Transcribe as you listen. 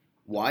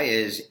Why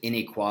is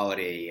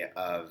inequality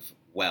of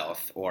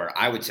wealth, or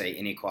I would say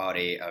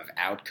inequality of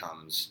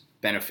outcomes,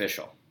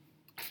 beneficial?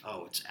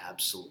 Oh, it's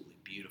absolutely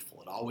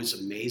beautiful. It always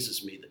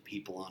amazes me that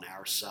people on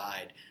our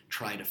side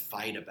try to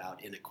fight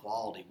about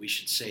inequality. We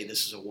should say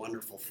this is a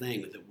wonderful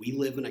thing, that we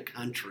live in a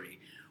country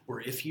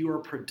where if you are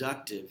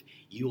productive,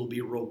 you will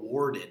be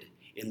rewarded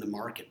in the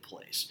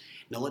marketplace.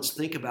 Now let's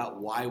think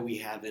about why we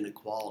have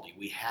inequality.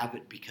 We have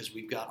it because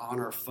we've got on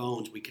our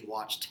phones, we can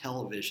watch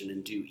television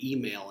and do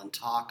email and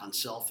talk on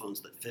cell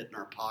phones that fit in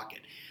our pocket.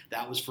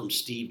 That was from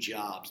Steve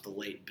Jobs, the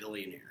late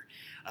billionaire.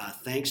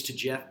 Thanks to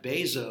Jeff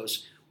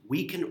Bezos,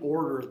 we can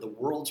order the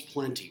world's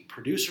plenty.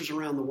 Producers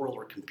around the world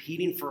are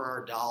competing for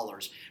our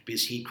dollars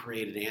because he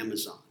created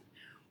Amazon.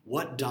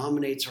 What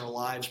dominates our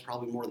lives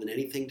probably more than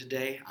anything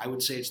today? I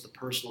would say it's the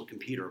personal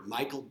computer.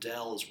 Michael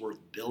Dell is worth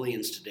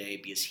billions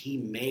today because he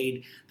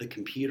made the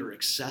computer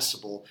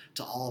accessible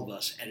to all of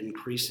us at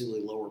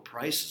increasingly lower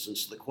prices. And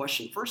so the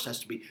question first has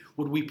to be,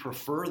 would we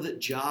prefer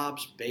that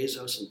Jobs,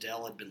 Bezos, and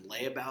Dell had been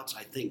layabouts?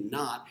 I think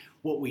not.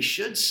 What we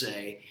should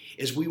say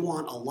is we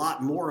want a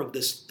lot more of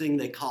this thing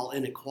they call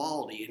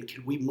inequality. And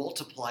can we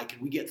multiply?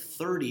 Can we get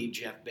 30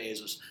 Jeff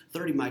Bezos,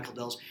 30 Michael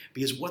Dells?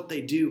 Because what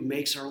they do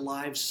makes our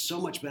lives so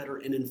much better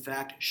and, in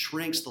fact,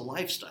 shrinks the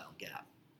lifestyle gap.